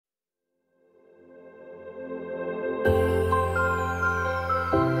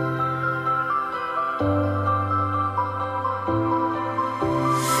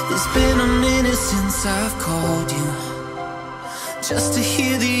since I've called you, just to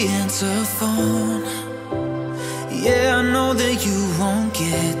hear the answer phone. Yeah, I know that you won't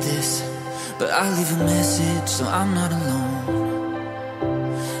get this, but I'll leave a message so I'm not alone.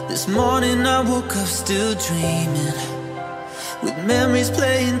 This morning I woke up still dreaming, with memories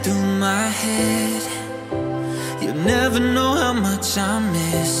playing through my head. You'll never know how much I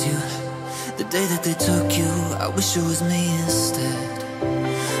miss you. The day that they took you, I wish it was me instead.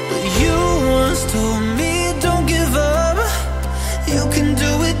 But you once told me, don't give up, you can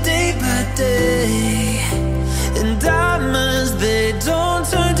do it day by day. And diamonds, they don't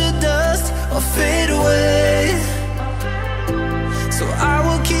turn to dust or fade away. So I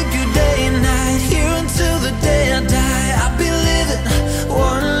will keep you day and night, here until the day I die. I'll be living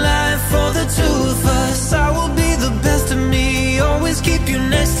one life for the two of us. I will be the best of me, always keep you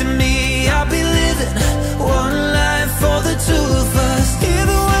next to me. I'll be living one life for the two of us.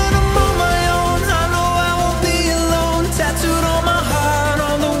 Even when I'm on my own, I know I won't be alone. Tattooed on my heart,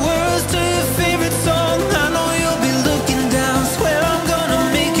 all the words to your favorite song. I know you'll be looking down, swear I'm gonna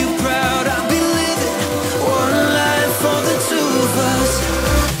make you proud. I'll be living one life for the two of us.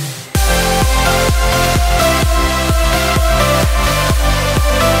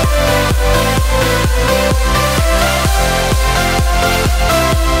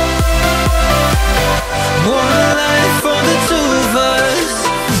 One life for the two of us.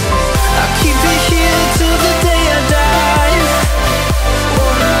 I'll keep it here till the day I die.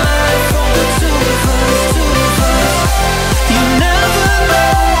 One life for the two of us, two of us. You never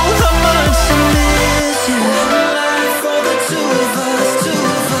know how much I miss you. One life for the two of us, two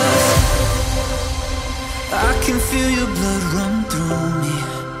of us. I can feel your blood run through me.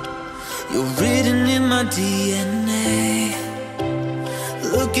 You're written in my DNA.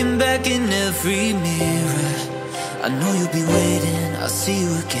 Looking back in every mirror, I know you'll be waiting, I'll see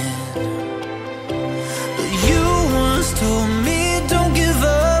you again.